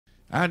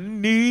I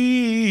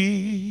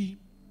need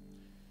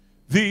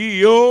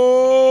thee,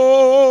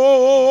 oh,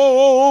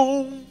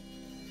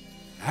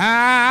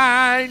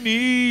 I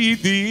need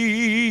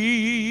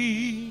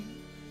thee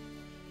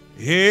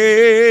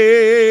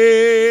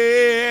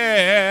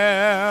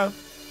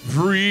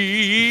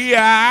every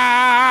hour.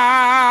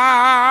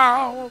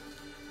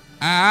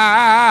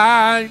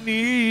 I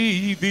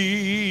need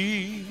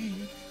thee.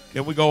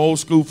 Can we go old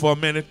school for a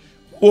minute?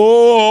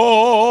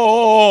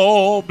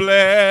 Oh,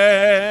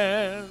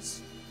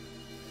 bless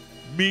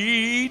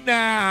me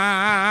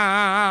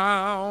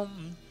now,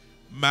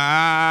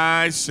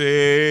 my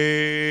Savior.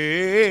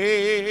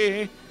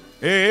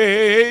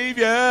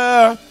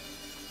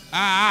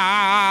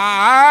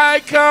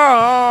 I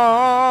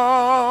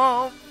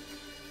come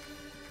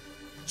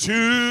to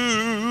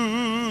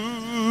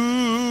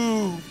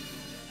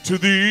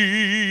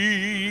thee.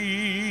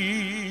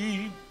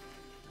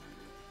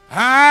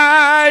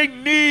 I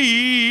need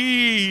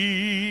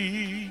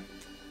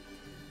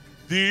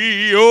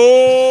thee,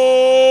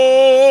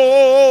 oh,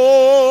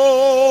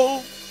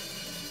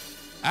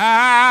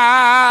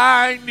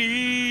 I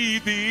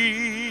need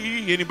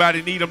thee.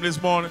 Anybody need him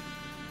this morning?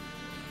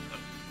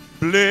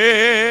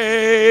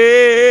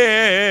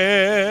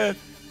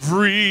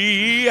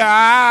 Every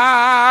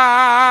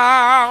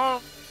hour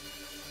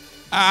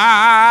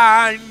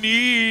I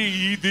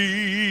need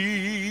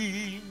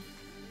thee.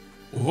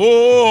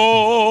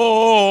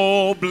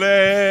 Oh,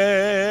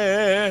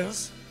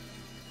 bless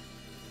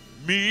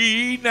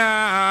me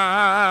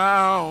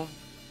now,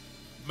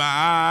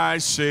 my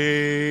Savior.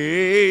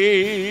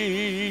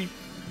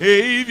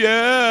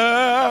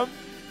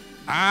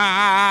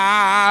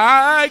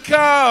 I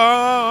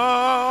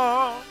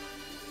come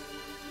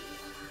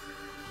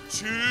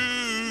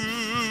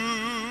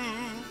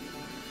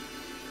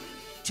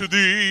to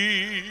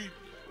thee.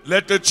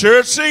 Let the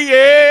church say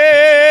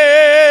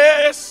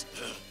yes.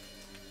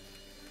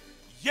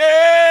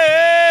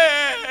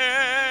 Yes.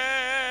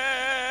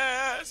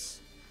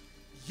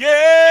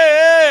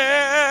 Yes.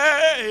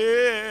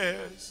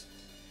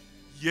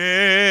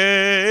 Yes.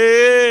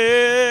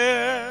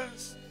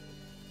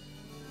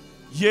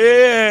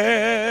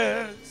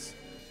 Yes.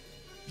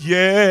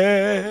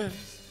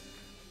 Yes.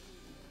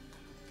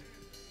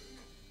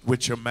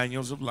 With your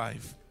manuals of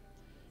life,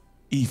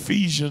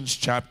 Ephesians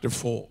chapter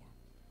 4.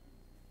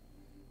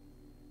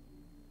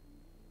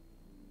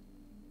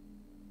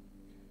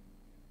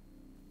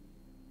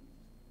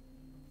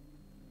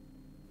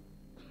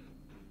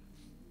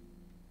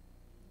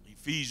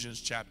 Ephesians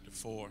chapter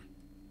 4,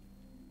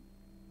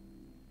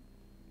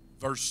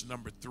 verse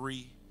number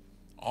 3.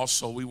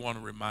 Also, we want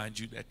to remind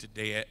you that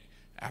today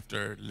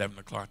after 11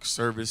 o'clock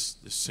service,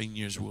 the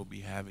seniors will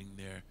be having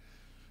their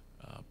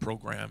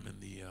program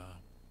in the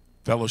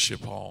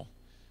fellowship hall.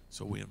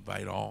 So we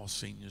invite all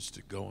seniors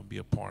to go and be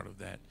a part of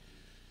that.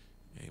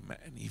 Amen.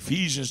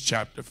 Ephesians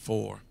chapter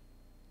 4,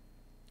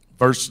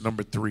 verse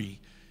number 3.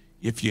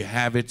 If you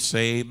have it,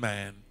 say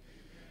amen.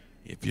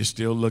 If you're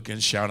still looking,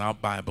 shout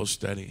out Bible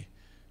study.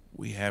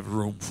 We have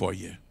room for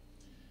you.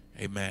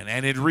 Amen.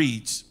 And it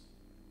reads,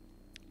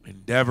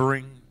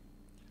 endeavoring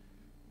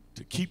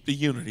to keep the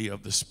unity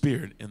of the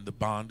Spirit in the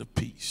bond of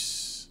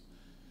peace.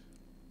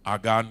 Our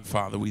God and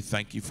Father, we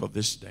thank you for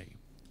this day.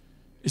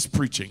 It's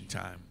preaching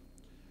time.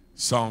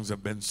 Songs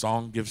have been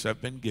sung, gifts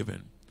have been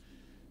given.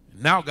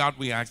 And now, God,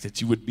 we ask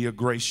that you would be a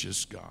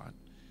gracious God,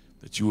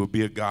 that you would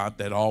be a God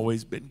that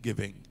always been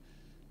giving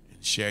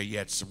and share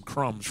yet some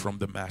crumbs from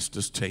the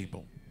Master's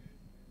table.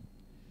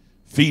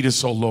 Feed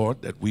us, O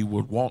Lord, that we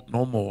would want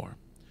no more.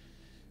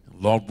 And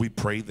Lord, we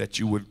pray that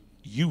you would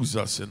use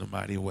us in a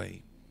mighty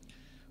way.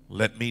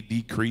 Let me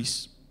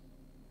decrease,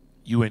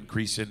 you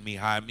increase in me,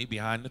 hide me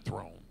behind the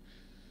throne.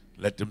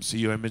 Let them see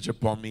your image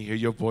upon me, hear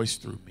your voice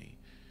through me.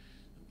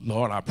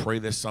 Lord, I pray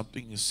that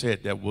something is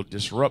said that will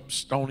disrupt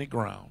stony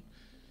ground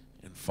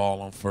and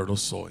fall on fertile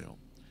soil.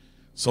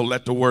 So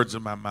let the words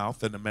of my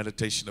mouth and the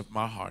meditation of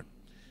my heart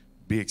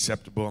be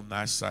acceptable in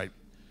thy sight.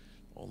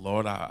 Oh,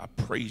 Lord, I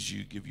praise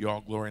you, give you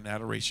all glory and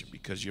adoration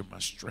because you're my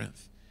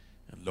strength.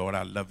 And, Lord,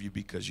 I love you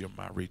because you're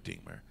my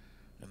Redeemer.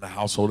 And the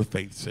household of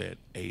faith said,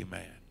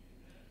 amen.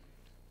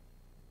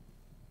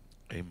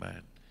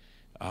 Amen.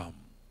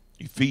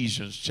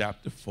 Ephesians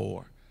chapter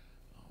 4,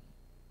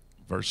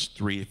 verse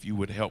 3, if you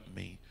would help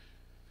me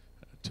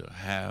to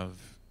have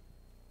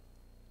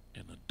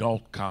an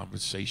adult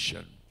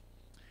conversation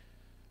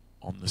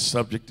on the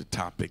subject, the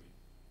topic,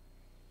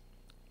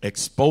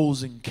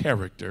 exposing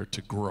character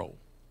to grow.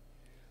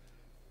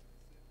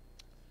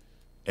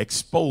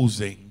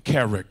 Exposing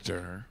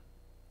character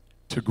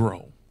to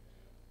grow.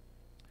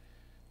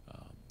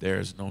 There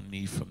is no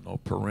need for no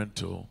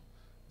parental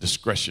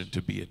discretion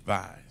to be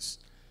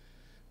advised.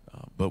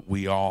 But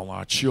we all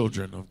are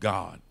children of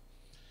God.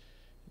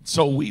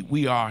 So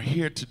we are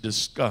here to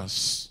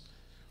discuss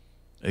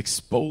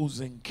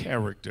exposing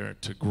character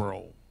to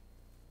grow.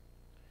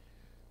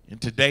 In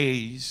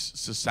today's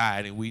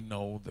society, we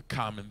know the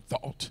common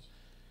thought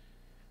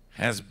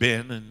has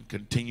been and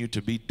continue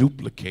to be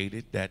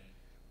duplicated that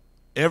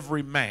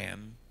every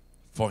man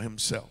for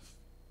himself.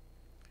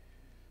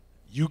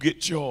 You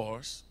get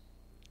yours,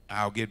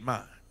 I'll get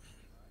mine.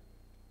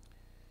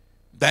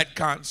 That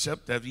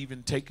concept have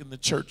even taken the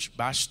church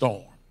by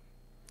storm.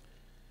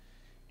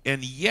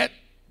 And yet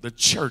the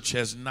church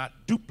has not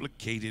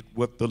duplicated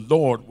what the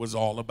Lord was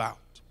all about.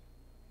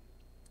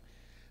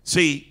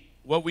 See,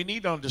 what we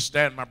need to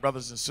understand, my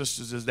brothers and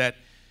sisters, is that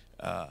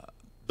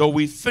though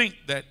we think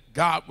that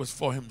God was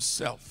for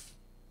himself,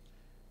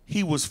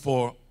 he was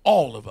for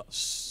all of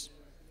us.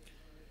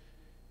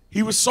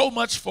 He was so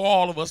much for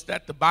all of us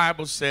that the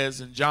Bible says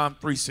in John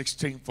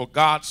 3:16, for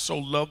God so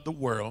loved the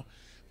world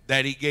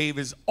that he gave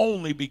his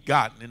only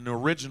begotten. In the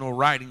original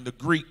writing, the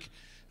Greek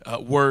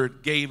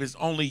word gave his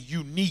only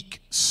unique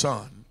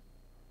son,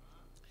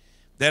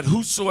 that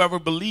whosoever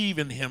believe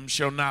in him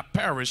shall not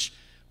perish,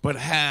 but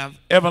have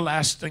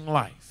everlasting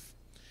life.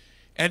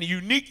 And the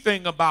unique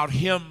thing about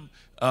him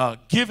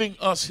giving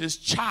us his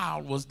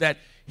child was that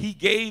he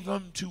gave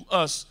him to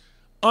us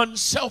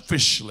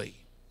unselfishly,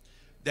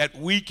 that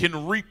we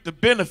can reap the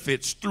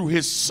benefits through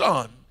his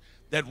son,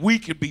 that we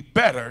can be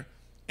better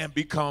and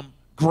become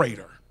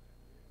greater.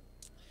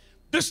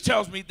 This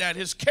tells me that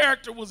his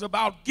character was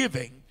about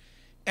giving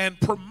and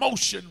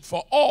promotion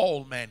for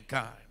all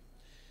mankind.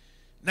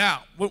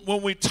 Now,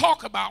 when we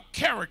talk about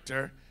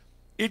character,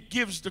 it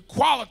gives the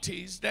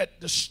qualities that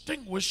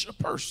distinguish a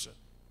person,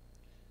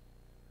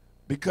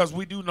 because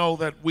we do know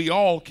that we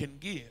all can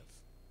give,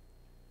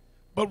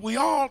 but we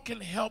all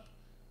can help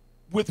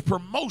with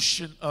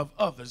promotion of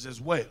others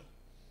as well.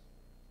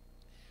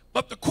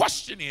 But the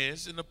question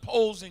is, and the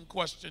posing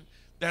question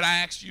that I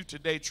ask you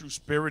today, True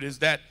Spirit, is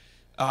that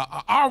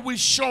are we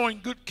showing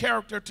good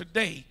character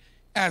today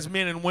as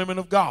men and women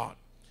of God?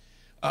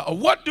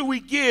 What do we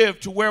give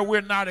to where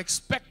we're not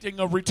expecting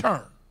a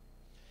return?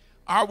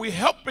 Are we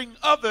helping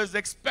others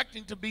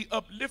expecting to be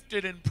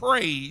uplifted and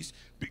praised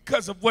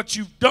because of what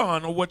you've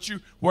done or what you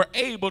were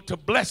able to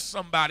bless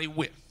somebody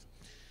with?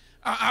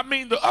 I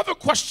mean, the other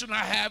question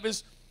I have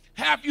is,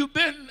 have you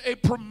been a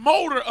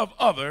promoter of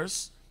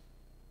others,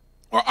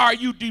 or are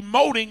you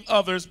demoting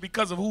others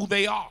because of who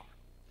they are?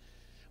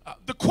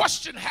 The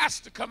question has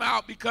to come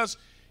out, because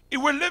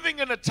we're living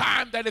in a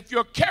time that if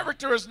your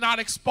character is not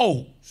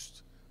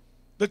exposed,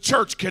 the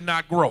church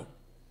cannot grow.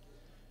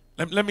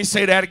 Let me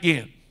say that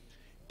again.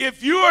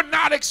 If you are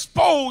not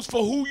exposed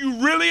for who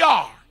you really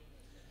are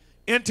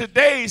in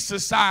today's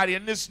society,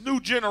 in this new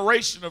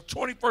generation of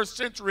 21st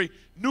century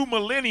new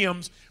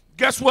millenniums,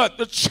 guess what?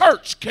 The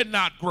church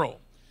cannot grow.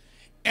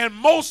 And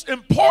most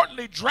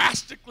importantly,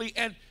 drastically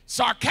and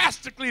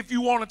sarcastically, if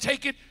you want to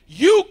take it,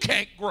 you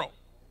can't grow.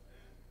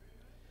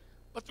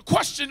 But the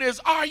question is,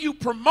 are you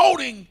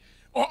promoting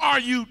or are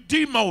you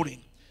demoting?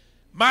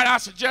 Might I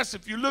suggest,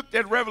 if you looked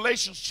at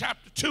Revelation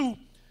chapter 2,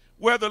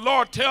 where the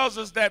Lord tells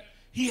us that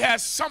he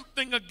has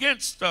something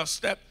against us,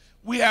 that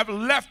we have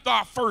left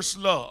our first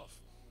love,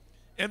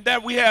 and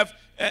that we have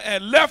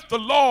left the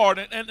Lord.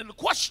 And the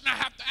question I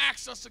have to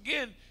ask us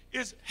again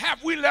is,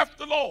 have we left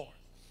the Lord?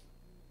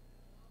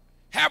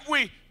 Have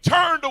we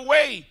turned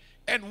away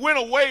and went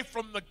away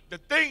from the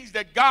things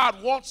that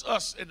God wants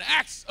us and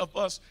asks of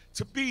us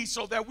to be,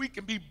 so that we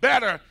can be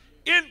better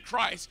in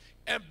Christ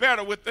and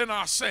better within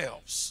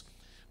ourselves?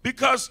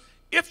 Because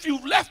if you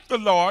left the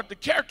Lord, the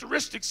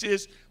characteristics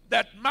is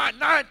that 9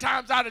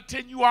 times out of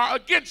 10 you are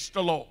against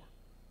the Lord.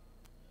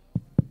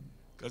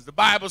 Because the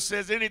Bible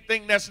says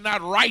anything that's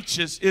not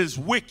righteous is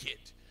wicked.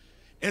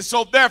 And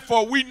so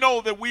therefore we know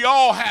that we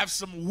all have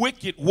some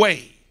wicked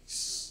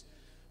ways.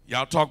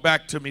 Y'all talk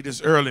back to me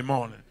this early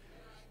morning.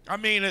 I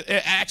mean,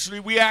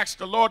 actually, we ask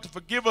the Lord to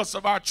forgive us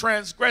of our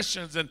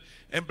transgressions and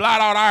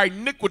blot out our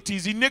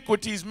iniquities.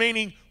 Iniquities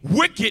meaning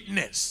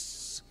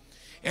wickedness.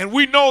 And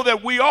we know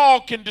that we all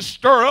can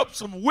stir up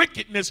some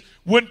wickedness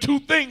when two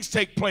things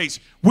take place.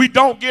 We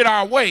don't get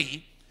our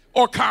way,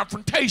 or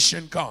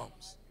confrontation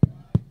comes.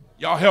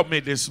 Y'all help me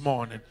this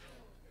morning.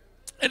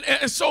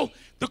 And so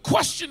the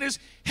question is,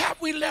 have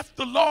we left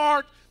the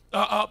Lord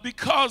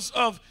because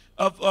of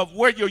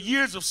where your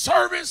years of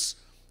service,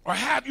 or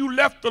have you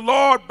left the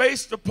Lord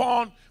based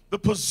upon the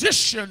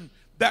position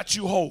that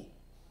you hold?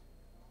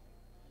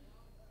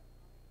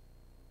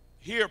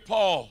 Here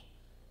Paul,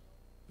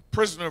 the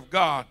prisoner of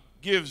God,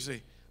 gives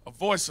a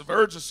voice of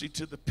urgency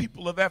to the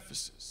people of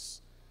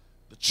Ephesus,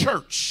 the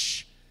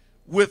church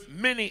with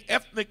many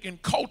ethnic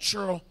and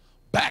cultural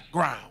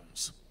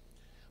backgrounds.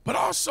 But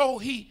also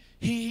he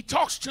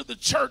talks to the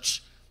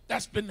church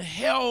that's been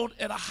held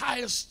at a high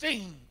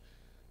esteem,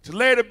 to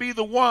later be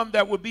the one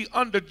that would be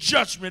under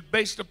judgment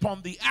based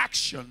upon the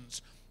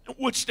actions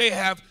which they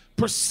have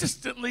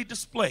persistently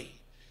displayed.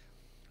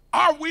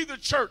 Are we the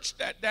church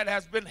that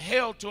has been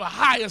held to a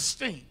high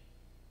esteem,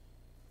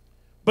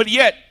 but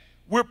yet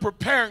we're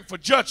preparing for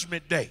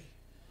judgment day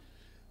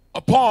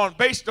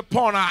based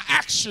upon our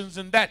actions,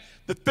 and that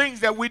the things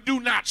that we do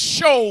not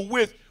show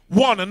with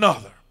one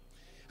another?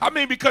 I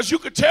mean, because you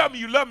could tell me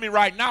you love me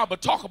right now,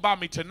 but talk about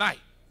me tonight.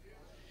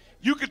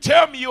 You can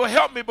tell me you'll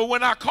help me, but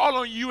when I call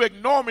on you, you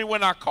ignore me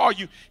when I call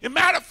you. As a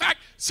matter of fact,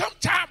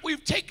 sometimes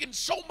we've taken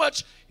so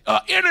much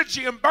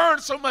energy and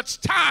burned so much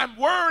time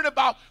worrying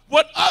about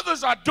what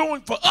others are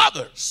doing for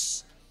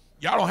others,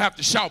 Y'all don't have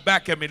to shout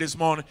back at me this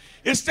morning.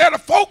 Instead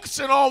of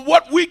focusing on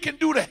what we can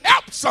do to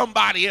help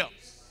somebody else.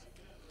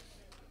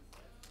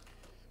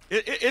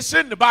 It's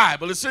in the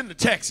Bible. It's in the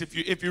text.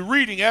 If you're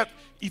reading at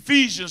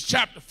Ephesians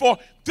chapter 4,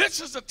 this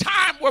is a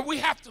time where we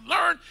have to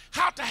learn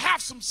how to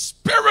have some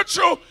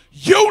spiritual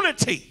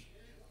unity.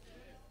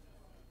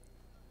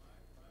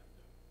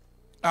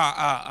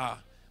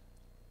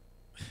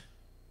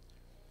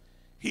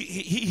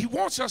 He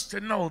wants us to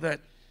know that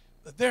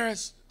there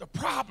is the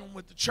problem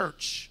with the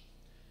church.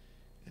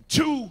 And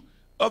two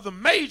of the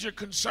major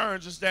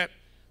concerns is that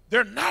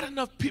there are not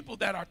enough people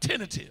that are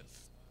tentative.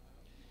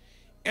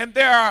 And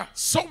there are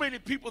so many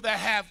people that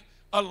have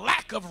a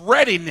lack of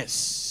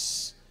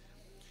readiness.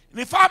 And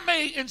if I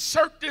may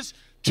insert this,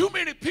 too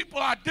many people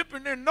are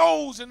dipping their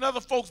nose in other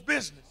folks'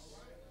 business.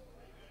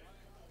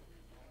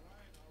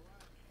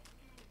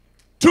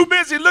 Too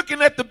busy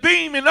looking at the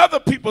beam in other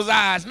people's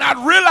eyes, not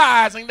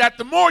realizing that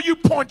the more you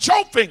point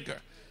your finger,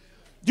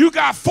 you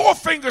got 4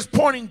 fingers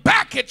pointing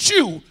back at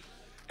you.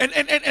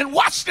 And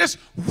watch this.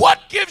 What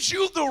gives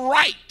you the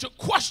right to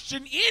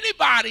question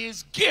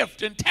anybody's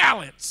gift and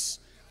talents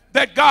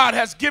that God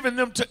has given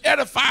them to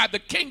edify the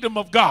kingdom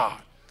of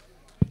God?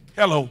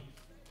 Hello.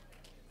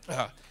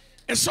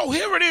 And so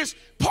here it is.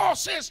 Paul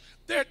says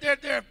there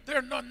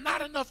are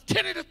not enough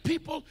tentative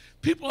people.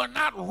 People are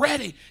not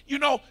ready. You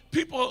know,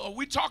 people,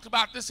 we talked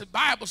about this in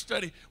Bible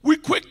study. We're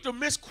quick to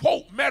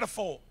misquote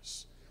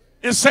metaphors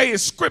and say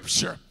it's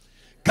scripture.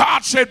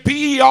 God said, be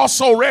ye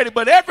also ready.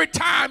 But every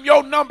time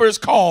your number is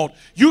called,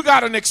 you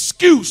got an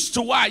excuse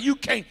to why you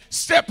can't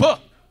step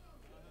up.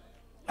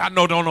 I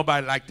know don't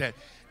nobody like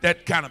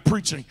that kind of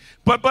preaching.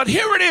 But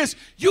here it is.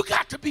 You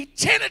got to be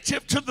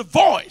tentative to the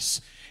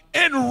voice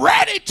and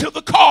ready to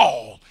the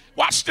call.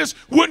 Watch this.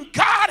 When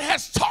God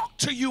has talked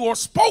to you or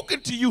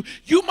spoken to you,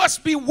 you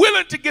must be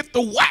willing to get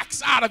the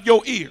wax out of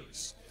your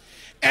ears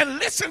and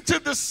listen to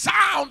the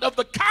sound of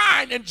the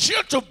kind and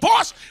gentle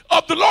voice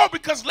of the Lord,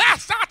 because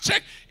last I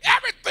checked,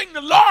 everything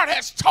the Lord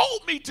has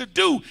told me to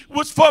do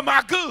was for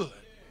my good.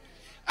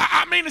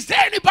 I mean, is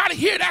there anybody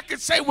here that can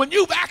say when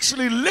you've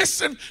actually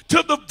listened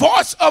to the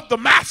voice of the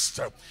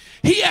Master,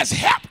 he has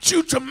helped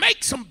you to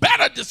make some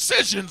better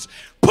decisions,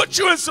 put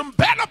you in some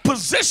better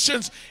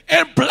positions,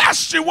 and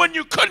blessed you when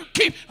you couldn't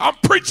keep, I'm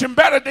preaching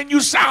better than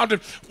you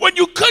sounded, when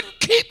you couldn't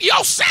keep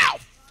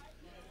yourself?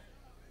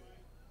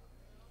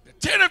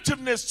 The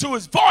tentativeness to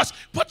his voice,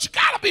 but you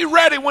got to be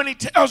ready when he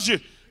tells you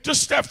to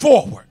step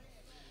forward.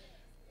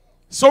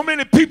 So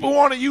many people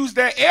want to use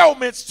their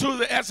ailments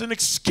as an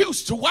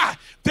excuse to why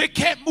they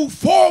can't move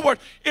forward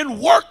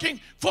in working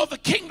for the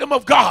kingdom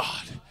of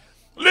God.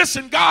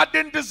 Listen, God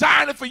didn't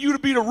design it for you to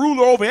be the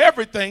ruler over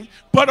everything,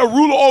 but a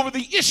ruler over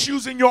the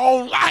issues in your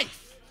own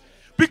life.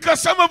 Because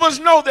some of us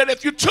know that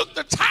if you took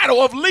the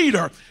title of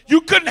leader,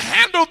 you couldn't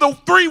handle the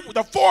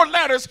 4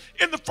 letters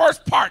in the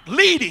first part,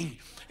 leading.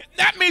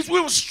 That means we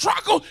will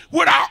struggle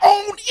with our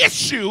own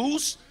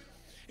issues,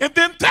 and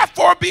then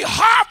therefore be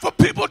hard for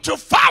people to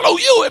follow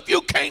you if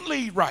you can't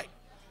lead right.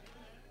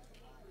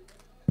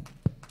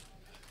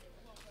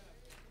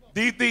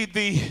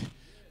 The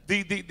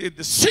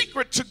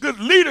secret to good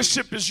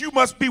leadership is you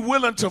must be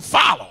willing to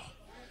follow.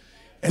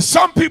 And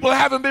some people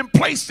haven't been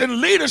placed in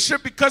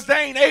leadership because they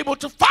ain't able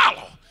to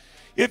follow.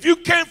 If you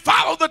can't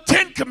follow the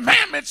 10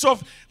 commandments or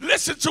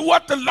listen to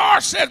what the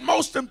Lord said,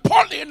 most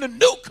importantly in the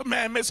new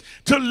commandments,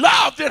 to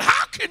love, then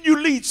how can you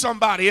lead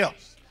somebody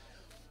else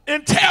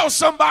and tell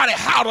somebody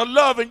how to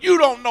love and you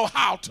don't know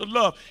how to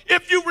love?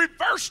 If you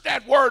reverse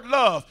that word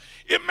love,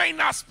 it may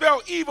not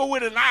spell evil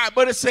with an I,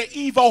 but it's an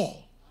evil.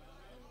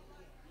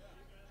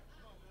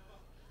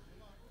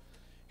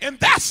 And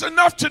that's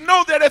enough to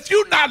know that if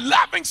you're not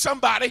loving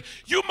somebody,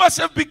 you must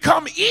have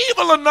become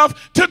evil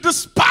enough to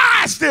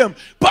despise them.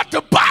 But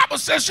the Bible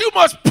says you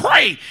must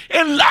pray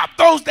and love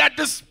those that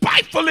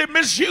despitefully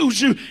misuse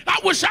you. I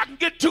wish I could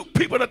get 2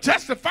 people to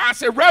testify and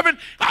say, Reverend,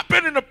 I've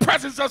been in the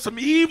presence of some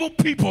evil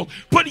people,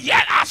 but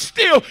yet I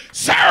still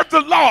serve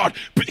the Lord,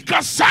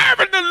 because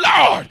serving the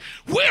Lord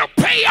will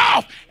pay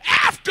off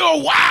after a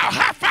while.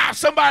 High five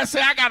somebody and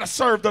say, I got to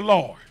serve the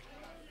Lord.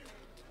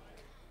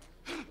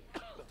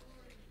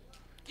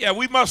 Yeah,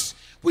 we must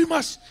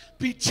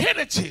be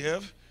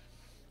tentative,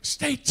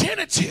 stay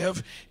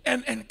tentative,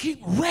 and keep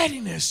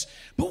readiness.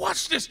 But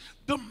watch this.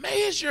 The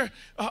major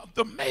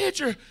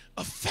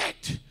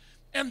effect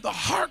and the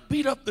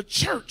heartbeat of the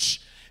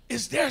church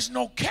is there's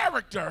no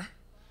character,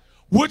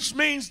 which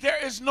means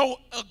there is no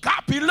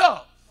agape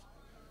love.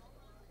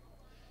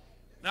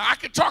 Now, I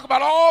could talk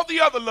about all the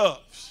other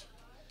loves,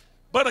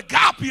 but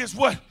agape is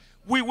what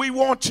we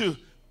want to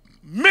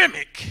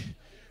mimic.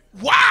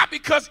 Why?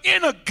 Because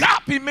in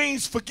agape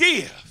means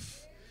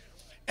forgive.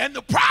 And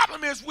the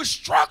problem is we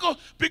struggle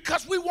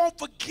because we won't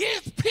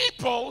forgive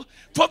people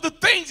for the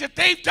things that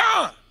they've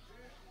done.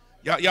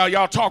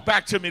 Y'all talk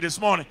back to me this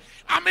morning.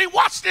 I mean,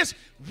 watch this.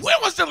 When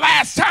was the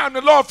last time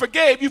the Lord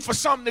forgave you for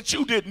something that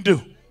you didn't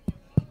do?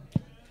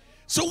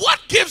 So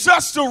what gives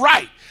us the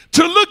right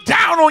to look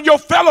down on your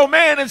fellow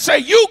man and say,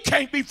 you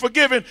can't be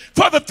forgiven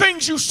for the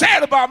things you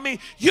said about me.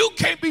 You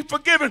can't be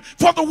forgiven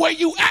for the way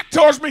you act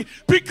towards me.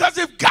 Because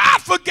if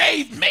God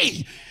forgave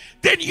me,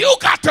 then you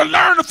got to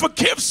learn to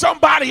forgive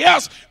somebody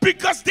else,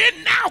 because then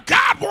now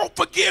God won't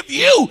forgive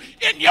you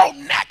in your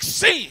next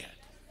sin.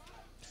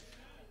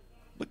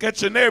 Look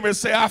at your neighbor and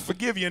say, I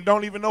forgive you, and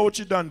don't even know what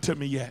you've done to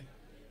me yet.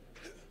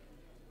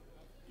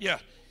 Yeah.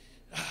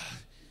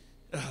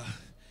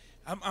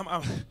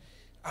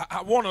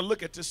 I want to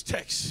look at this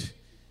text.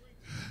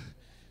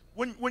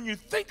 When you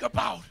think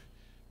about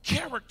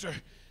character,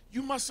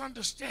 you must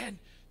understand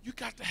you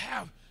got to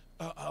have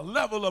a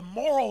level of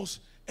morals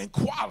and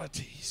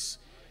qualities.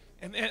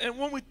 And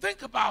when we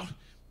think about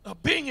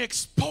being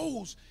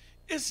exposed,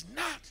 it's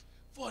not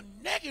for a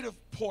negative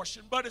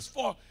portion, but it's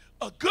for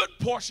a good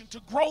portion to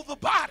grow the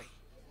body.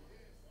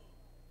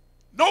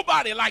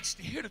 Nobody likes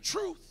to hear the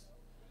truth.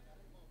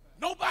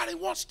 Nobody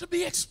wants to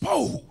be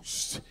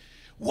exposed.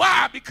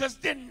 Why? Because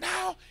then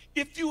now,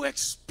 if you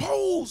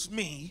expose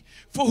me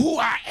for who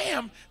I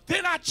am,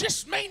 then I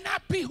just may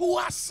not be who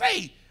I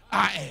say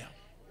I am.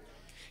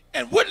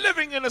 And we're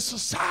living in a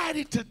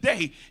society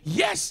today,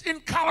 yes,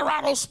 in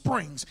Colorado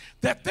Springs,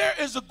 that there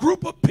is a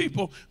group of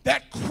people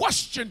that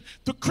question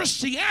the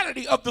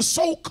Christianity of the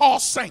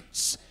so-called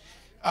saints.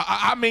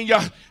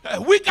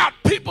 We got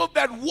people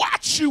that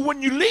watch you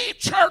when you leave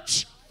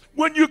church,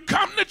 when you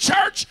come to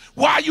church,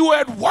 while you're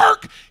at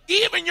work.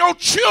 Even your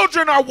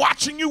children are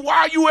watching you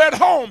while you're at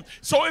home.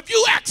 So if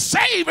you act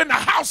saved in the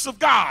house of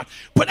God,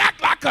 but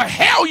act like a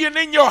hellion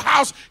in your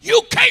house,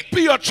 you can't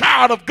be a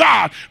child of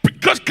God,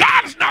 because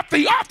God is not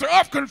the author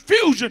of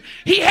confusion.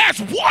 He has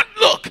one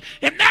look,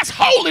 and that's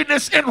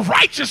holiness and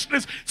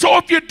righteousness. So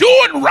if you're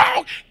doing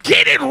wrong,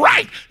 get it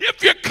right.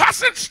 If you're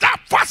cussing, stop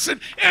fussing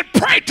and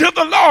pray to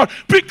the Lord,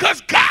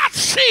 because God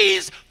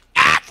sees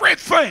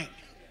everything.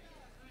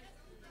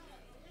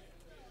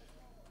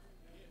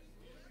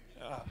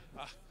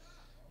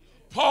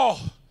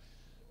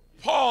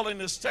 Paul in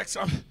this text,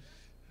 I'm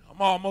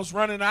almost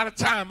running out of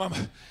time.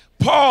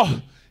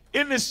 Paul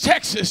in this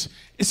text is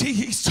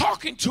he's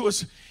talking to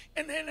us,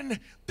 and then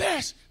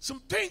there's some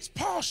things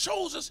Paul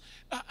shows us.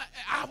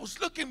 I was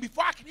looking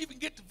before I can even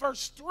get to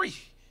verse 3,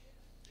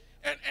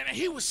 and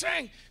he was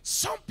saying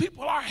some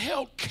people are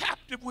held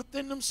captive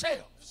within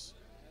themselves,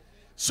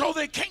 so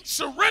they can't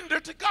surrender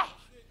to God.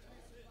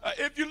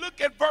 If you look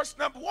at verse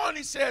number 1,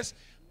 he says,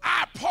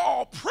 I,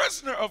 Paul,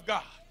 prisoner of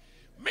God.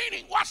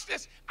 Meaning, watch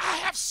this, I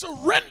have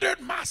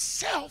surrendered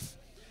myself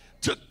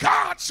to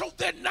God, so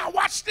that now,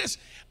 watch this,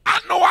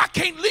 I know I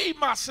can't leave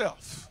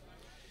myself.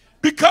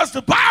 Because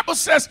the Bible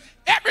says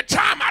every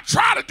time I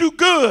try to do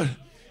good,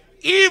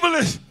 evil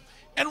is,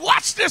 and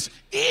watch this,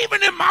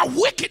 even in my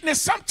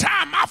wickedness,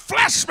 sometimes my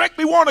flesh make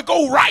me want to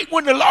go right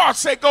when the Lord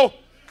said go.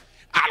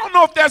 I don't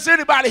know if there's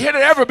anybody here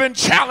that ever been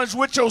challenged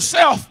with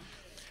yourself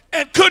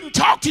and couldn't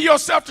talk to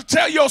yourself to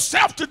tell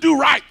yourself to do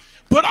right.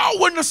 But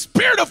when the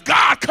Spirit of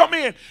God come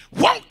in,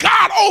 won't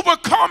God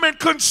overcome and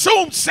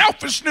consume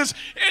selfishness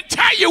and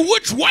tell you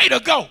which way to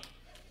go?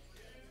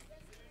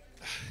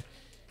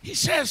 He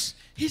says,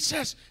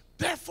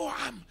 therefore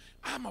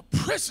I'm a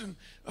prison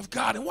of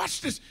God. And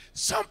watch this,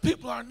 some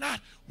people are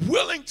not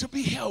willing to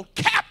be held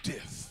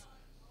captive.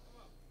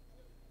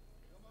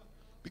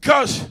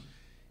 Because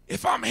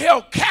if I'm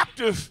held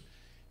captive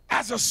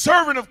as a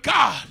servant of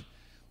God,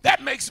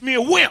 that makes me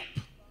a wimp.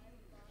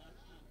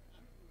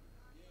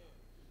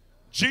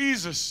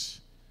 Jesus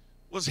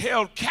was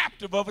held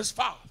captive of his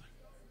Father,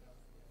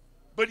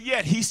 but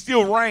yet he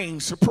still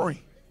reigns supreme.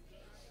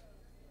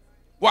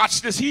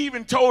 Watch this. He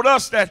even told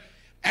us that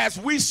as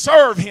we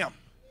serve him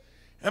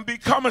and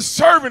become a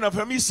servant of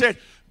him, he said,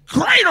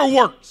 greater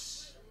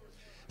works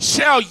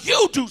shall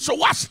you do. So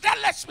watch, that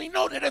lets me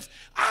know that if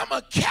I'm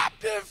a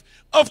captive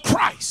of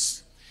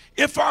Christ,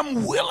 if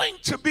I'm willing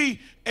to be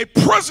a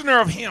prisoner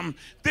of him,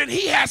 then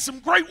he has some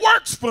great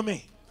works for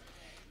me.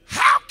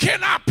 How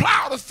can I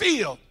plow the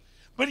field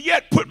but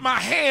yet put my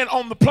hand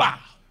on the plow?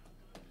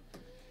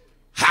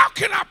 How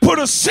can I put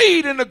a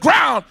seed in the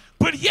ground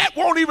but yet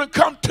won't even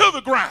come to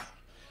the ground?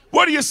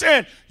 What are you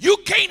saying? You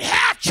can't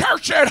have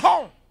church at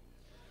home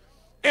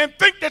and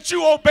think that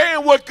you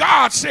obeying what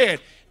God said.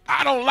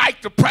 I don't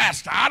like the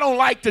pastor. I don't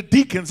like the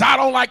deacons. I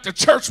don't like the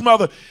church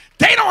mother.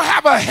 They don't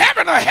have a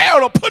heaven or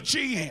hell to put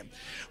you in.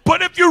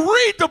 But if you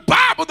read the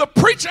Bible, the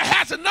preacher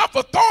has enough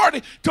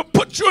authority to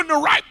put you in the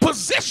right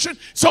position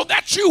so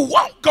that you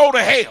won't go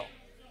to hell.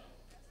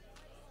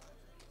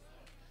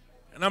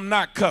 And I'm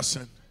not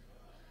cussing.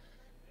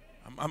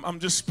 I'm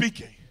just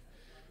speaking.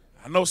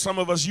 I know some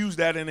of us use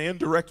that in an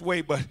indirect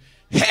way, but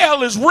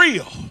hell is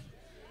real.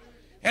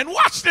 And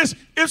watch this.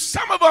 If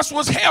some of us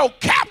was held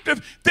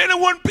captive, then it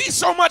wouldn't be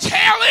so much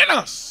hell in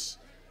us.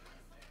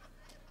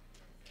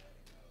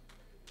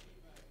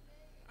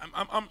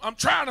 I'm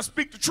trying to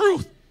speak the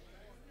truth.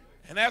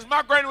 And as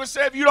my granny would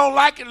say, if you don't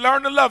like it,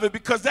 learn to love it,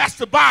 because that's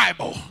the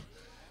Bible.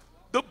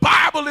 The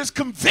Bible is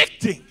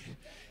convicting,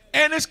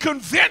 and it's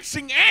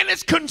convincing, and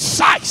it's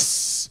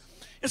concise.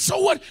 And so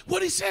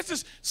what he says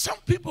is some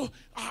people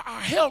are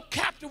held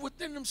captive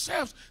within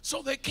themselves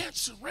so they can't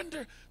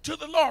surrender to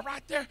the Lord.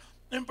 Right there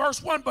in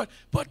verse 1. But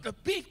the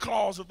B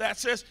clause of that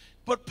says,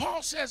 but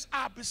Paul says,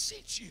 I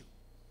beseech you,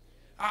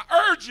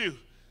 I urge you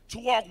to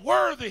walk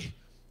worthy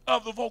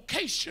of the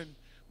vocation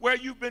where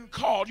you've been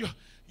called.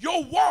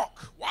 Your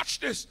walk, watch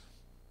this,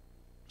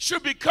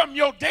 should become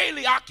your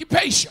daily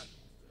occupation.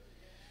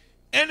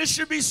 And it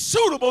should be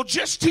suitable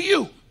just to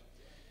you.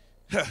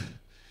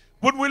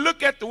 When we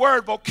look at the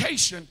word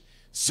vocation,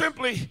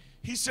 simply,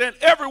 he said,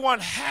 everyone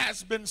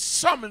has been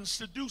summoned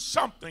to do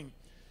something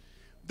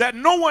that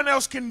no one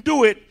else can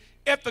do it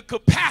at the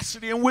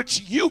capacity in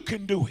which you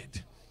can do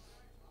it.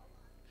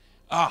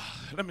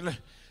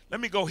 Let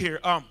me go here.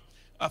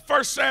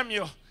 1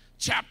 Samuel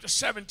chapter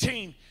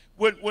 17,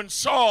 when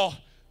Saul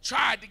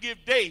tried to give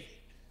David,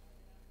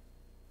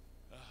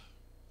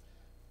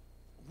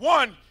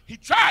 he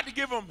tried to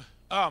give him,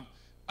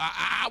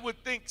 I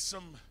would think,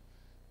 some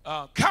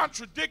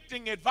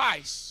contradicting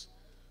advice,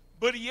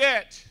 but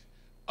yet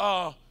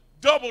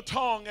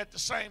double-tongued at the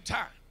same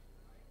time.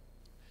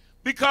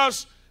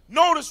 Because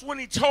notice when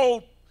he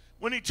told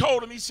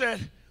him, he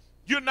said,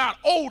 you're not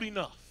old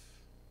enough.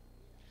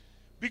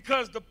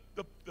 Because the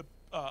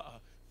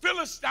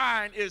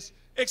Philistine is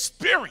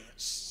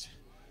experienced.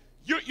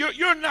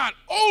 You're not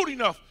old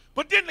enough.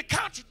 But then the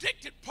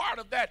contradicted part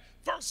of that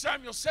 1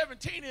 Samuel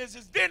 17 is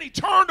then he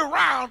turned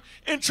around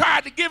and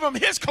tried to give him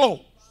his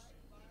clothes.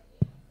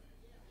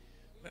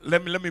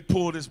 Let me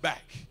pull this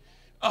back.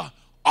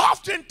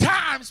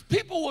 Oftentimes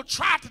people will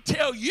try to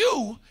tell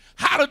you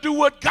how to do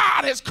what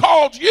God has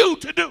called you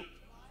to do.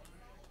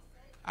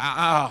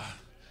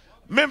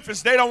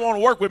 Memphis, they don't want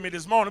to work with me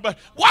this morning, but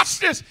watch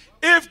this.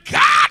 If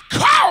God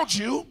called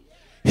you,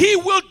 he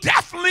will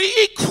definitely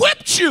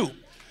equip you.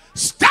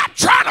 Stop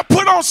trying to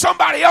put on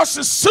somebody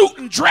else's suit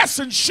and dress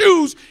and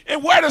shoes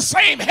and wear the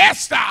same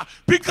hairstyle,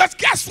 because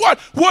guess what?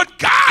 What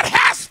God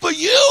has for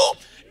you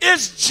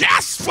is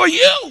just for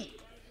you.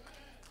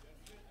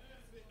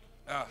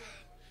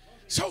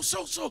 So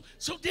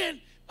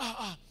then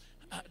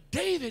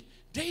David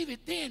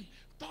then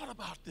thought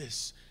about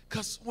this,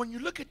 because when you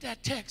look at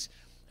that text,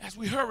 as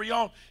we hurry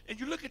on, and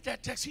you look at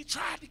that text, he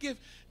tried to give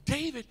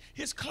David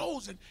his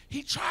clothes, and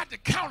he tried to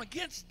count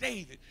against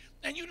David.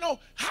 And you know,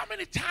 how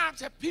many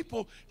times have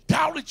people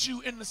doubted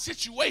you in the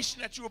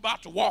situation that you're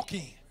about to walk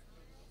in?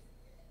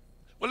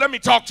 Well, let me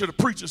talk to the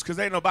preachers, because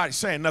ain't nobody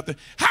saying nothing.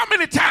 How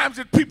many times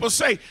did people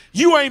say,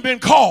 you ain't been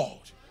called?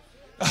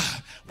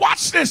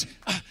 Watch this.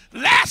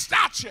 Last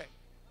I checked,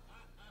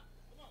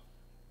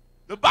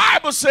 the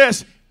Bible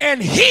says,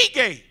 and he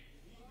gave.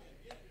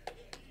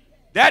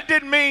 That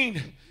didn't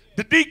mean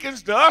the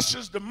deacons, the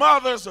ushers, the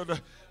mothers, or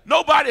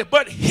nobody,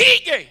 but he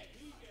gave.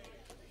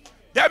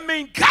 That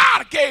means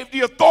God gave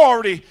the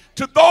authority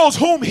to those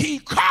whom he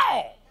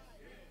called.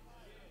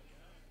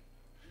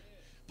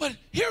 But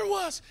here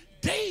was,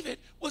 David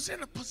was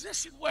in a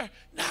position where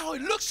now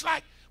it looks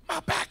like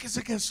my back is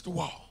against the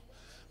wall.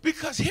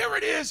 Because here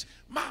it is,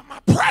 my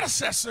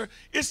predecessor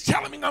is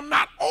telling me I'm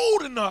not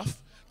old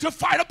enough to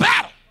fight a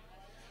battle.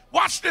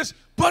 Watch this.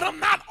 But I'm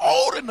not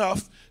old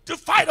enough to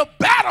fight a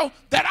battle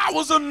that I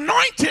was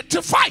anointed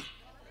to fight.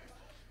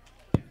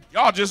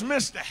 Y'all just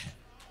missed that.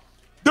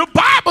 The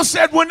Bible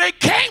said when they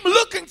came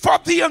looking for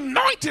the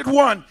anointed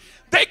one,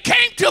 they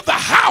came to the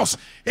house.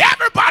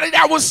 Everybody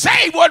that was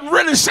saved wasn't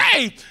really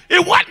saved.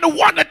 It wasn't the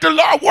one that the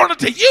Lord wanted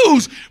to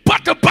use.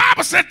 But the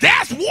Bible said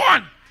there's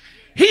one.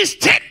 He's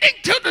tending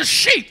to the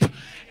sheep,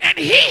 and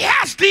he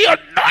has the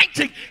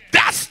anointing.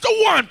 That's the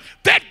one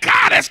that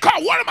God has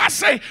called. What am I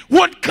saying?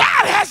 When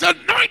God has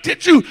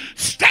anointed you,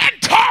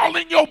 stand tall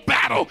in your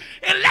battle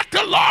and let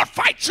the Lord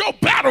fight your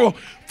battle.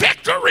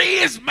 Victory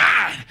is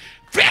mine.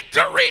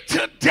 Victory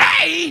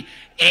today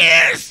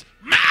is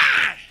mine.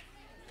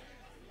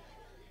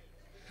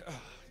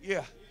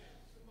 Yeah.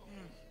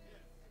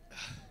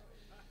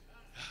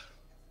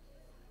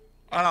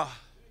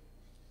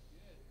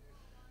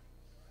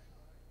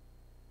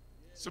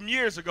 Some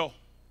years ago,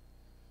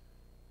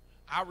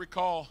 I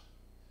recall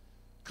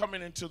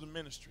coming into the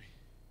ministry,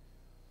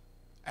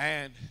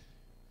 and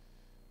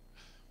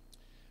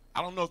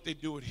I don't know if they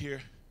do it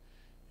here.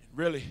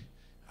 Really,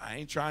 I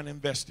ain't trying to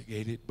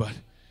investigate it, but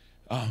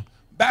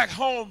back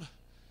home,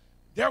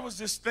 there was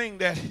this thing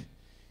that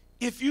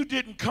if you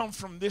didn't come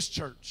from this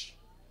church,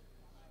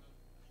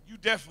 you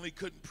definitely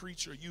couldn't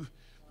preach, or you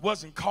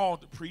wasn't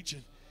called to preach.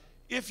 And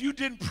if you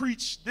didn't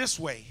preach this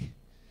way,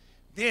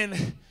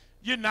 then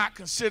you're not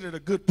considered a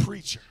good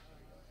preacher.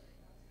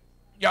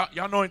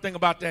 Y'all know anything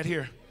about that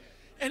here?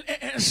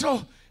 And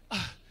so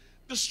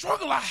the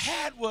struggle I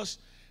had was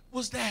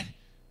that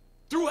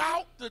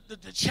throughout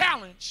the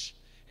challenge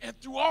and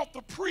throughout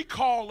the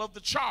pre-call of the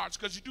charge,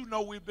 because you do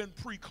know we've been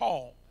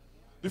pre-called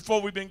before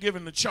we've been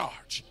given the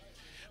charge.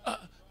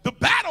 The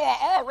battle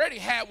I already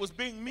had was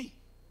being me.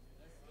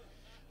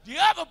 The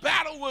other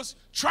battle was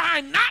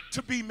trying not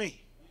to be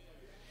me.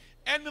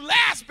 And the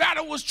last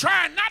battle was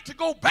trying not to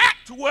go back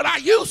to what I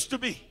used to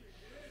be.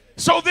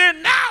 So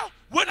then now,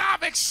 when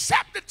I've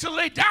accepted to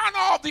lay down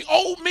all the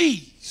old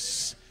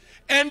me's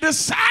and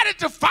decided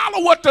to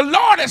follow what the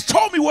Lord has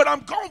told me what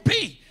I'm going to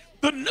be,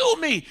 the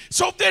new me.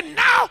 So then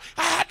now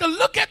I had to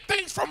look at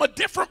things from a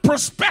different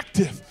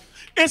perspective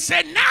and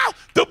said, now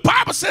the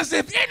Bible says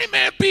if any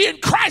man be in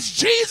Christ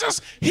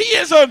Jesus, he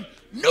is a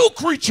new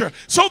creature.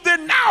 So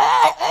then now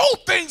all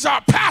old things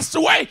are passed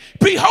away.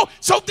 Behold.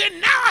 So then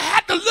now I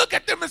had to look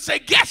at them and say,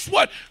 guess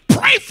what?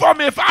 Pray for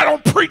me if I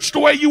don't preach the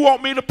way you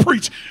want me to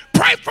preach.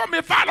 Pray for me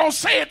if I don't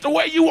say it the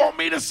way you want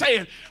me to say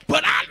it.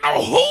 But I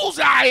know whose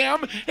I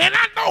am, and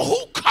I know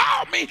who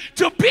called me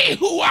to be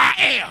who I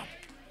am.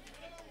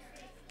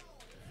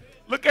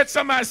 Look at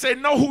somebody and say,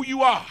 know who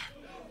you are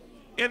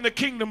in the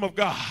kingdom of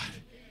God.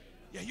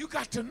 Yeah, you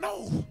got to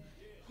know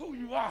who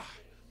you are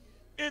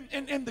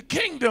in the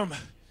kingdom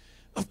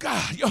of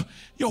God.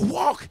 Your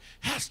walk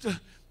has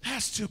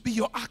to be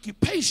your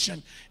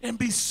occupation and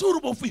be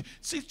suitable for you.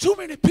 See, too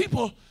many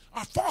people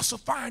are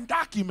falsifying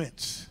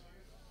documents.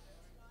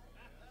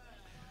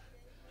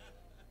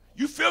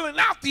 You filling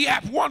out the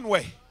app one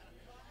way,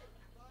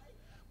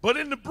 but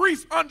in the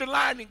brief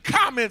underlining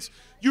comments,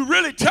 you're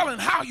really telling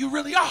how you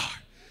really are.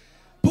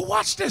 But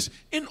watch this.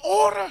 In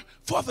order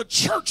for the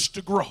church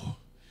to grow,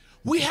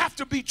 we have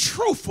to be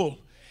truthful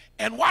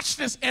and watch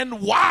this,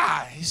 and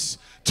wise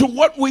to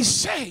what we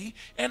say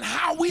and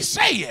how we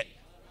say it.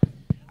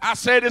 I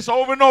say this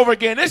over and over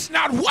again. It's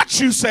not what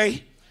you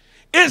say,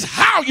 it's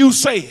how you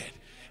say it.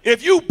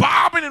 If you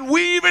bobbing and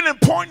weaving and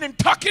pointing and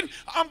tucking,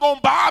 I'm going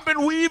to bob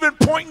and weave and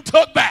point and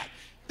tuck back.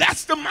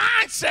 That's the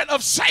mindset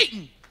of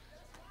Satan.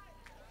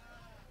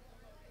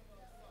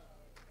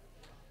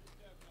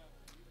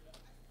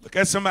 Look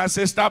at somebody and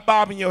say, stop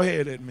bobbing your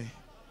head at me.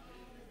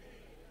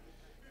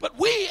 But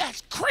we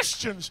as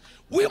Christians,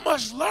 we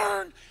must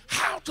learn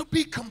how to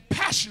be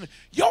compassionate.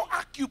 Your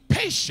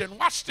occupation,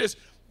 watch this,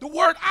 the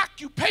word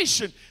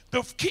occupation,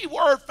 the key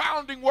word,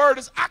 founding word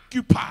is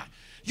occupy.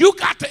 You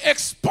got to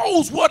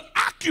expose what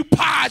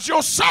occupies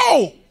your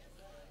soul.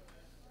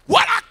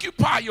 What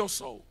occupies your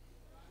soul?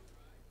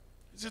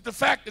 Is it the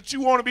fact that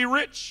you want to be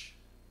rich?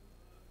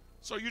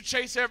 So you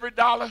chase every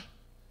dollar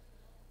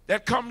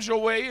that comes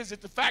your way? Is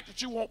it the fact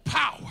that you want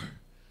power?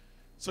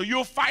 So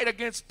you'll fight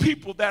against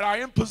people that are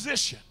in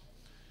position?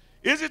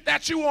 Is it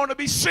that you want to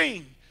be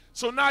seen?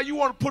 So now you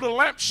want to put a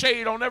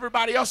lampshade on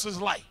everybody else's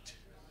light?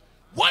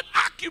 What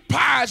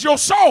occupies your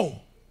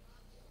soul?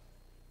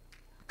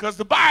 Because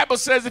the Bible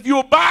says if you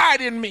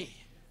abide in me,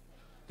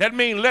 that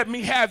means let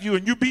me have you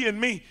and you be in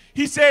me.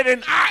 He said,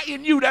 and I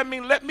in you, that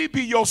means let me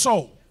be your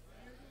soul.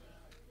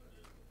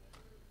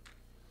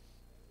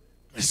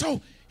 And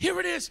so here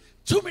it is.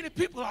 Too many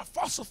people are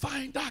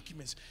falsifying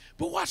documents.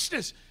 But watch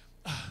this.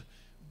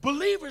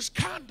 Believers'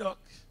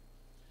 conduct,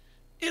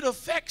 it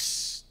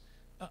affects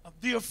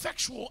the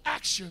effectual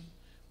action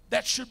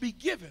that should be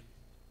given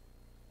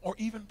or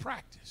even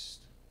practiced.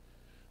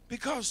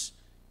 Because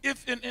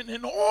if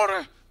in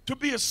order to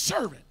be a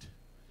servant,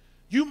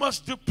 you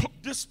must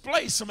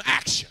display some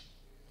action.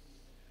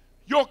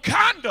 Your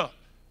conduct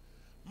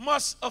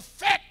must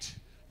affect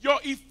your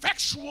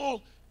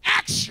effectual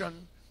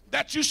action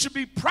that you should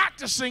be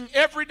practicing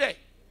every day.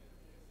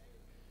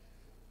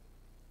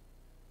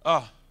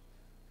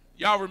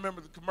 Y'all remember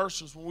the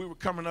commercials when we were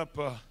coming up,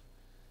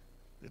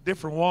 the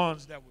different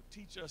ones that would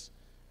teach us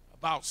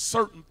about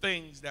certain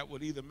things that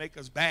would either make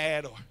us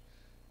bad or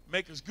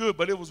make us good.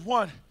 But it was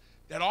one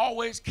that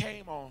always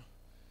came on.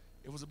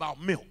 It was about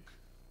milk.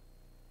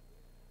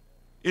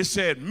 It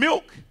said,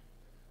 milk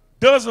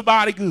does a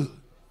body good.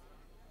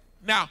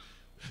 Now,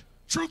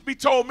 truth be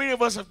told, many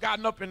of us have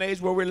gotten up in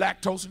age where we're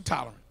lactose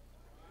intolerant.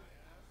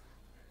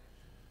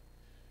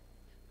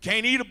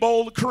 Can't eat a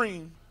bowl of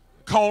cream,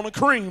 cone of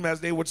cream, as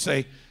they would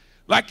say,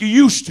 like you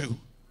used to.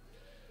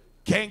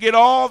 Can't get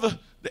all the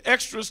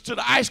extras to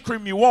the ice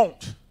cream you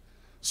want.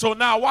 So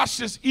now watch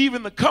this.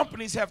 Even the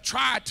companies have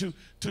tried to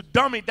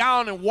dumb it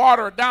down and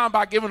water it down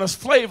by giving us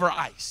flavor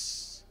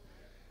ice.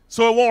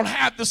 So it won't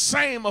have the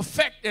same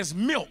effect as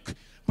milk.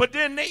 But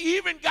then they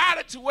even got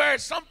it to where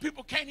some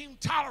people can't even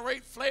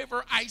tolerate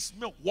flavor ice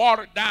milk,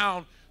 watered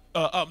down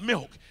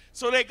milk.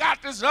 So they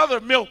got this other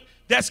milk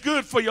that's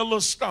good for your little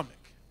stomach.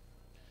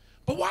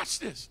 But watch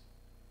this.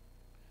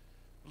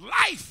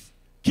 Life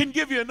can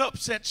give you an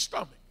upset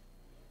stomach,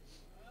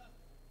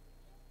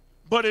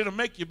 but it'll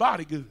make your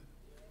body good.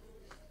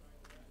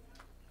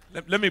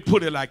 Let me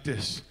put it like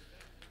this.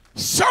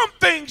 Some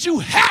things you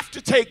have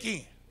to take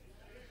in.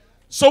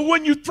 So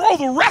when you throw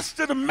the rest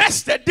of the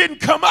mess that didn't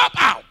come up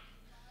out,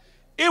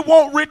 it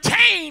won't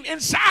retain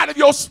inside of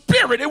your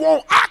spirit. It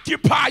won't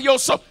occupy your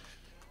soul.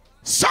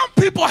 Some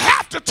people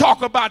have to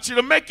talk about you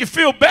to make you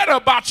feel better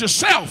about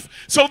yourself.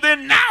 So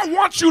then now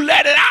once you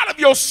let it out of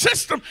your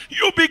system,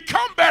 you'll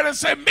become better and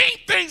say, mean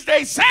things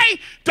they say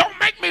don't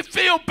make me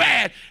feel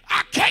bad.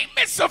 I can't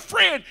miss a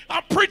friend.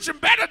 I'm preaching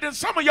better than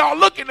some of y'all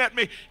looking at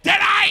me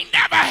that I ain't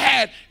never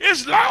had.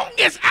 As long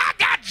as I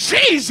got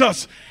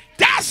Jesus,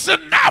 that's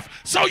enough.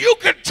 So you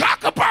can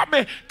talk about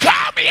me,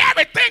 call me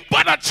everything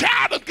but a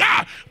child of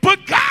God.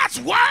 But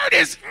God's word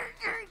is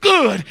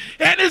good,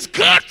 and it's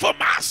good for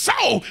my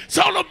soul.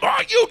 So the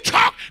more you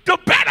talk, the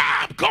better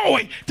I'm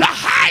going, the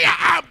higher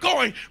I'm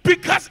going,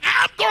 because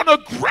I'm going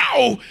to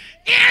grow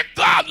in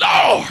the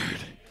Lord.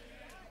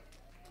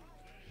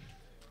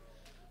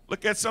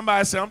 Look at somebody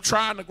and say, I'm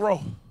trying to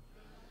grow.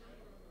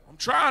 I'm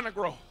trying to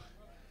grow.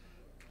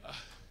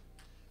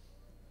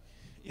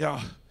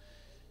 Yeah.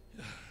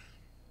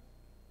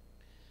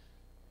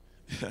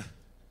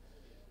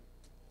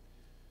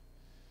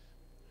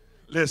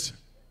 Listen,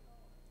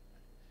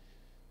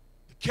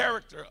 the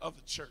character of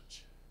the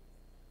church,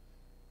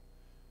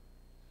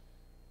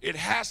 it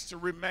has to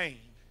remain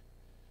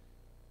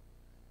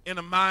in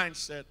a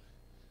mindset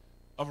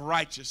of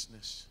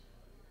righteousness.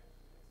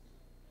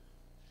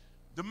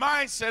 The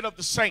mindset of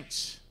the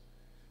saints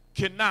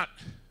cannot,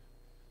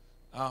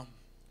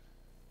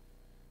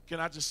 can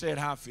I just say it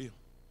how I feel?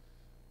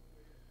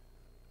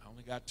 I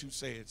only got two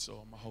say it,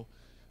 so I'm a whole.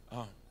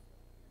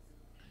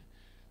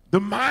 The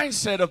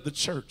mindset of the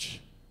church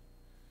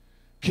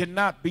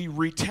cannot be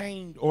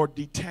retained or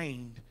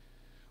detained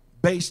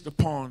based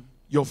upon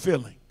your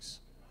feelings.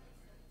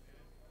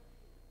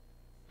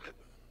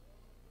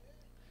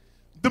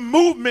 The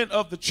movement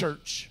of the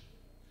church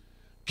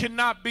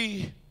cannot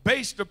be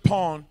based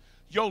upon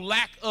your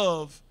lack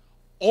of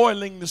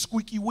oiling the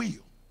squeaky wheel.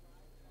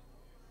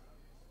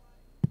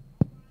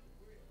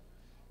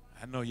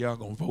 I know y'all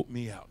gonna vote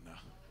me out now.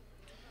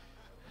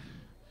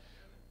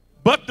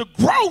 But the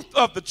growth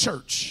of the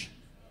church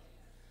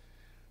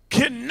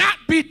cannot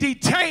be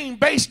detained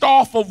based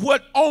off of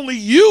what only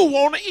you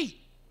want to eat.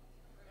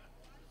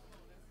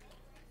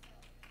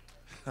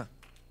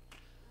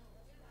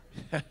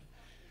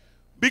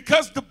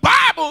 Because the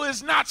Bible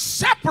is not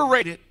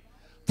separated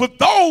for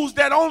those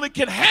that only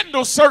can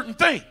handle certain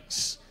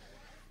things.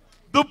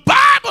 The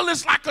Bible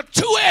is like a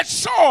two-edged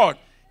sword.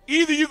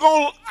 Either you're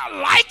going to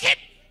like it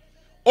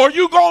or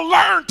you're going to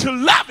learn to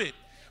love it,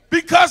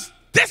 because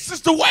this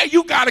is the way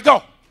you got to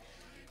go.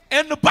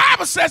 And the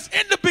Bible says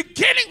in the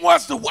beginning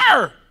was the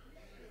Word.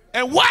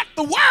 And what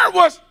the Word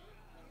was,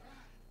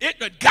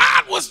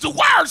 God was the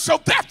Word.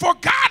 So therefore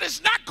God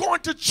is not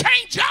going to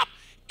change up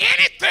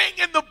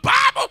anything in the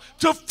Bible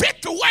to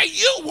fit the way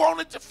you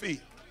want it to feel.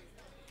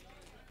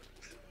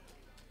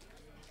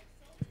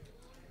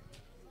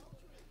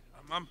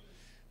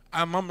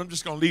 I'm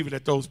just going to leave it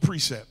at those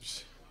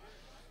precepts,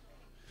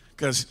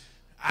 because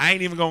I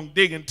ain't even going to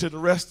dig into the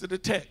rest of the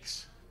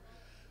text.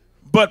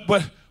 But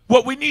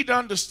what we need to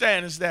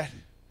understand is that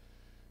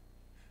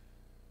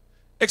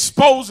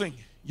exposing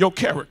your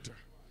character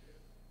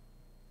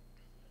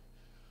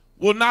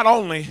will not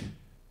only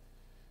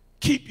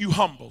keep you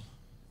humble,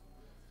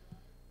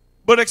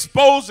 but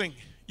exposing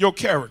your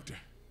character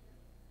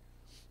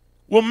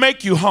will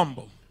make you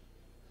humble.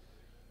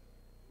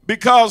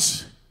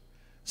 Because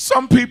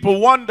some people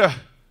wonder,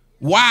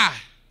 why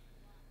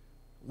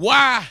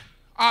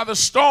are the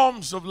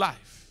storms of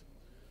life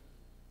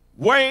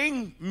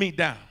weighing me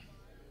down?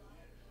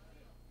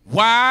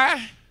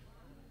 Why,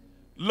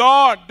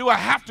 Lord, do I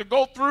have to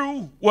go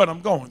through what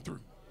I'm going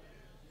through?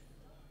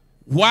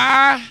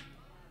 Why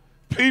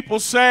people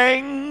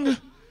saying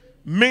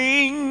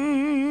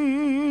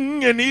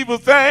mean and evil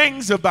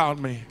things about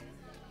me?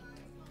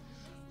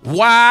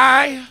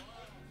 Why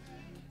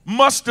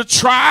must the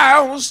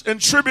trials and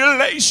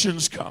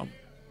tribulations come?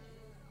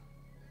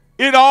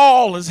 It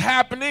all is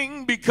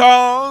happening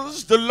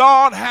because the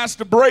Lord has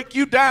to break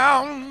you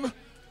down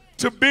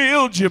to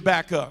build you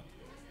back up.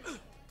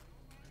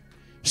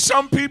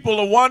 Some people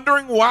are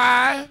wondering,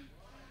 why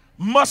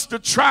must the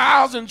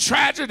trials and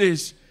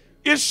tragedies,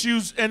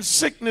 issues and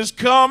sickness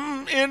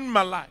come in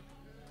my life?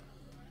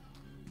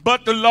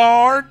 But the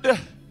Lord,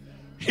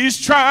 He's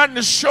trying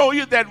to show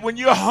you that when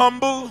you're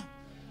humble,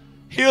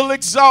 He'll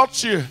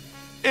exalt you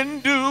in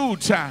due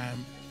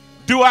time.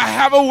 Do I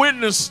have a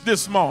witness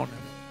this morning?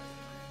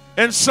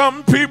 And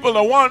some people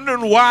are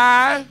wondering,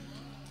 why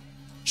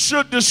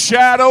should the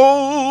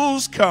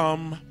shadows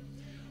come?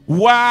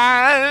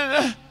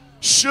 Why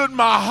should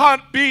my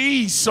heart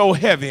be so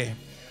heavy?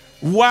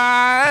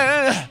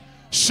 Why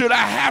should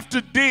I have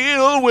to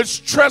deal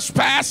with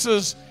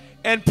trespassers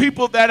and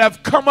people that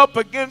have come up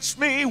against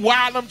me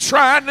while I'm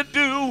trying to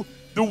do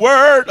the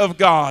word of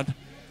God?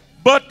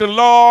 But the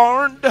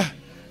Lord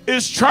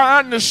is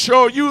trying to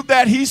show you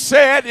that He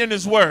said in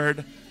His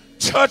word,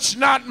 touch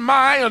not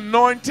my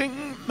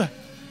anointing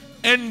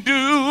and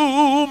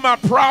do my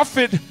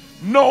prophet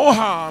no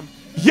harm.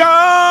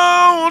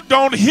 Y'all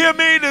don't hear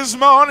me this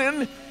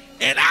morning,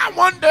 and I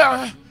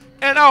wonder,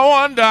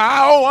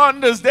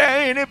 is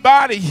there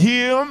anybody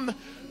here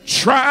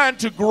trying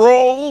to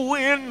grow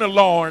in the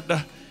Lord?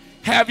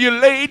 Have you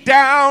laid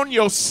down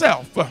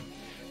yourself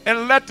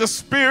and let the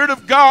Spirit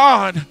of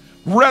God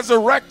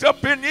resurrect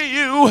up into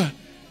you?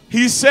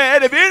 He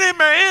said, if any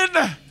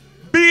man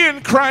be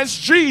in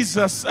Christ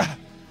Jesus,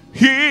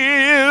 he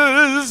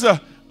is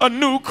a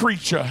new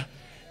creature.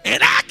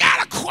 And I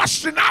got a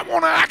question I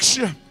want to ask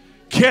you.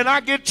 Can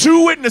I get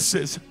two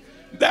witnesses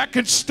that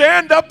can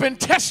stand up and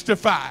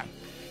testify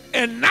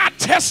and not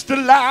test a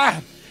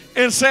lie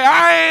and say,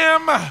 I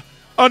am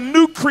a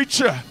new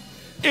creature?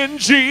 in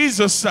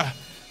Jesus.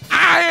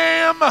 I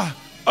am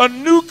a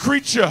new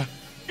creature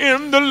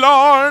in the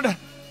Lord.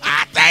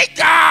 I thank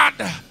God.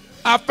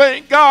 I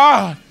thank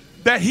God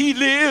that he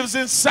lives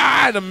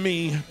inside of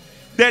me.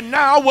 That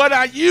now what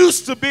I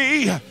used to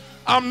be,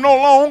 I'm no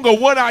longer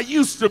what I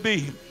used to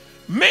be.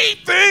 Many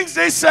things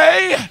they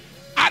say,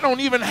 I don't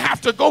even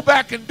have to go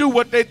back and do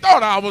what they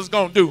thought I was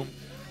going to do.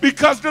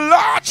 Because the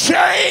Lord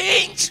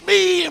changed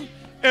me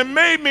and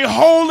made me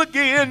whole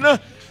again.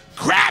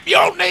 Grab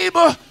your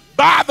neighbor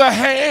by the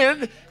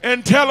hand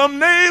and tell him,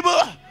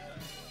 neighbor,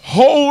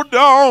 hold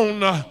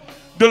on.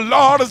 The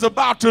Lord is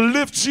about to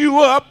lift you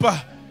up.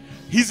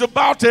 He's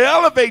about to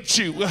elevate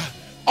you.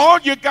 All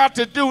you got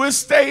to do is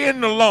stay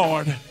in the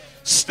Lord.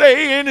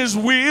 Stay in his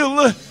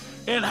will.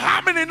 And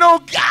how many know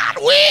God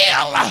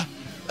will?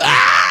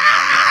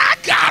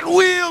 God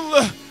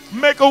will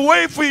make a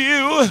way for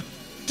you.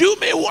 Do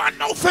me one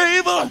no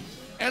favor,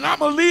 and I'm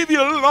going to leave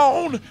you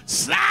alone.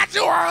 Slide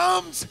your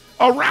arms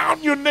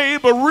around your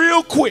neighbor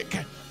real quick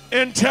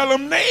and tell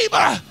him,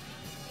 neighbor,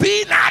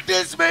 be not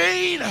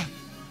dismayed.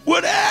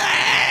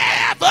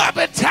 Whatever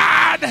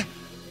betide,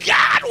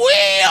 God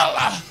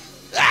will.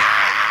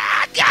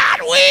 God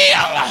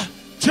will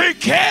take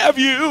care of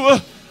you.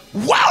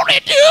 Won't he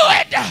do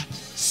it?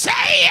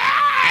 Say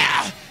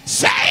yeah.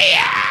 Say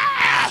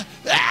yeah.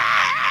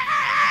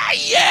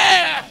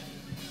 Yeah.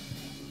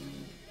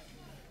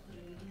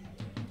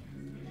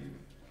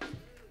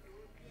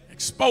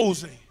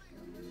 Exposing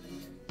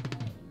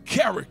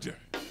character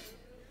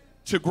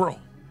to grow.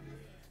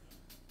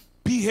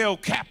 Be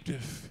held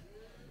captive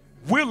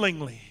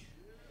willingly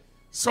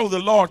so the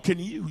Lord can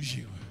use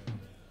you.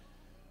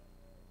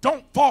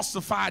 Don't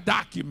falsify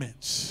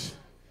documents.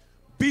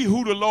 Be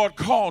who the Lord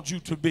called you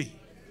to be.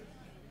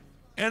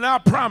 And I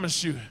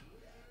promise you,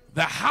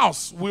 the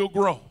house will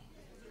grow.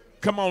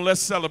 Come on, let's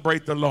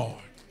celebrate the Lord.